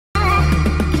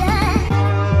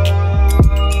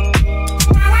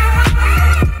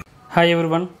Hi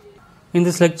everyone. In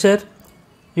this lecture,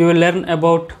 you will learn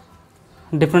about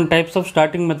different types of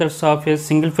starting methods of a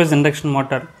single phase induction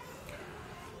motor.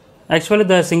 Actually,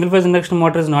 the single phase induction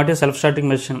motor is not a self-starting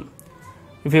machine.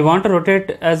 If you want to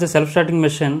rotate as a self-starting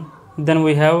machine, then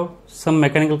we have some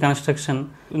mechanical construction.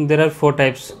 There are four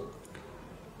types.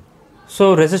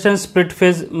 So, resistance split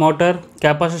phase motor,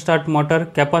 capacitor start motor,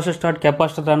 capacitor start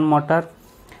capacitor run motor,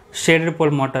 shaded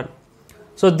pole motor.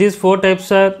 So, these four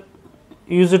types are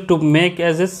used to make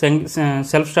as a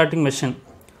self-starting machine.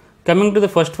 Coming to the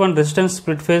first one, resistance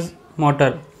split phase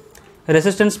motor.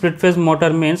 Resistance split phase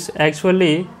motor means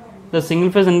actually the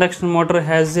single phase induction motor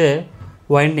has a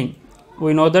winding.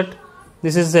 We know that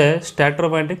this is a stator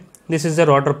winding, this is a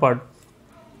rotor part,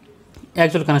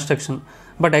 actual construction.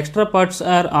 But extra parts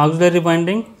are auxiliary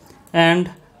winding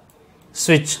and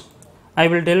switch. I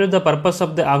will tell you the purpose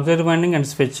of the auxiliary winding and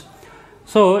switch.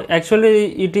 So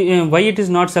actually, why it is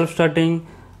not self-starting?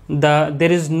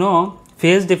 There is no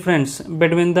phase difference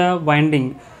between the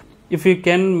winding. If you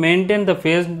can maintain the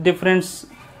phase difference,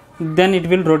 then it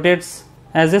will rotate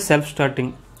as a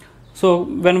self-starting. So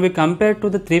when we compare to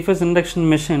the three-phase induction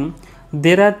machine,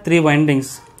 there are three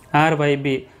windings R, Y,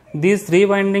 B. These three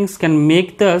windings can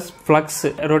make the flux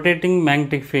rotating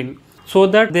magnetic field, so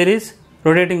that there is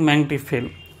rotating magnetic field.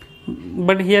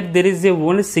 But here there is a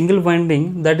only single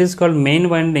winding, that is called main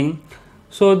winding.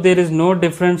 So there is no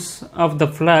difference of the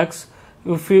flux.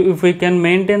 If we can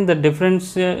maintain the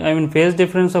difference, phase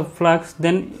difference of flux,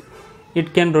 then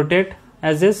it can rotate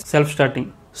as a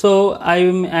self-starting. So I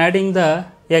am adding the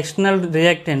external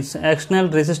reactance, external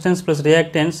resistance plus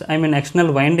reactance,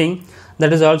 external winding,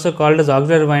 that is also called as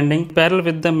auxiliary winding, parallel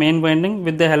with the main winding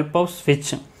with the help of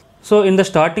switch. So in the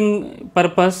starting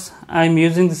purpose, I am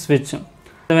using the switch.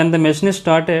 When the machine is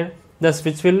started, the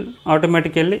switch will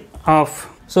automatically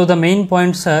off. So the main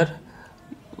points are,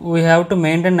 we have to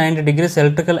maintain 90 degrees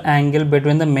electrical angle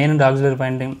between the main and auxiliary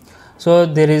winding. So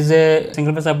there is a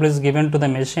single phase supply is given to the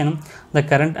machine. The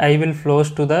current I will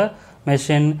flows to the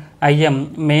machine.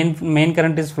 IM main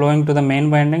current is flowing to the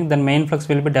main winding. Then main flux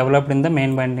will be developed in the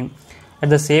main winding. At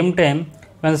the same time,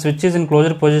 when the switch is in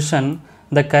closed position,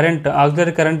 the current,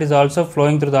 auxiliary current, is also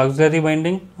flowing through the auxiliary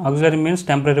winding. Auxiliary means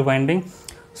temporary winding.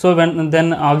 So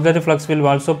then auxiliary flux will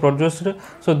also produced.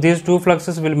 So these two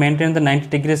fluxes will maintain the 90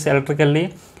 degrees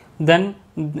electrically. Then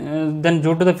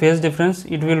due to the phase difference,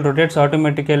 it will rotates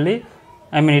automatically.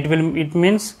 It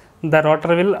means the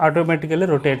rotor will automatically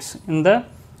rotates in the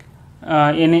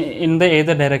in the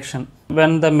either direction.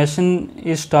 When the machine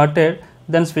is started,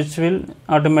 then switch will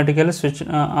automatically switch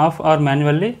off or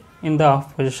manually in the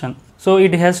off position. So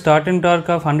it has starting torque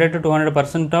of 100 to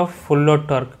 200% of full load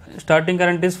torque. Starting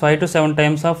current is 5 to 7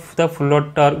 times of the full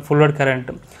load current.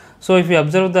 So if you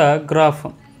observe the graph,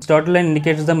 dotted line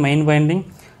indicates the main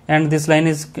winding, and this line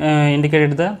is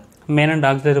indicated the main and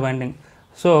auxiliary winding.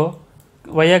 So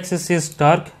y-axis is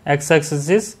torque, x-axis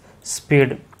is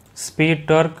speed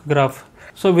torque graph.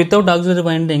 So without auxiliary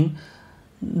winding,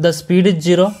 the speed is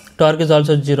 0, torque is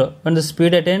also 0. When the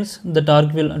speed attains, the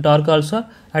torque also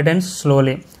attains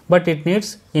slowly, but it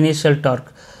needs initial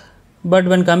torque. But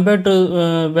when compared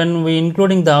to when we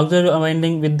including the auxiliary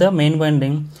winding with the main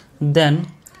winding, then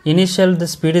initial the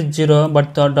speed is 0,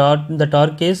 but the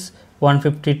torque is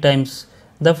 150 times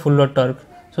the full load torque.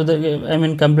 So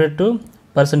compared to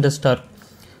percentage torque.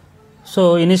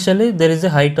 So initially there is a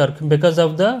high torque because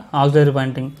of the auxiliary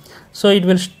winding. So it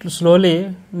will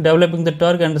slowly developing the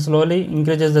torque and slowly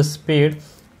increases the speed.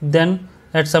 Then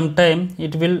at some time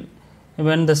it will,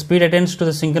 when the speed attains to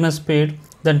the synchronous speed,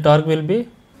 then torque will be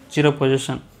 0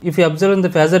 position. If you observe in the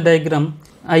phasor diagram,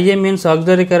 IA means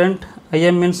auxiliary current,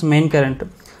 IM means main current.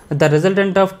 The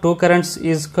resultant of two currents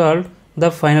is called the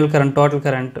final current, total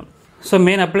current. So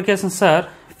main applications are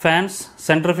fans,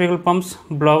 centrifugal pumps,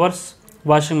 blowers,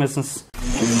 washing machines.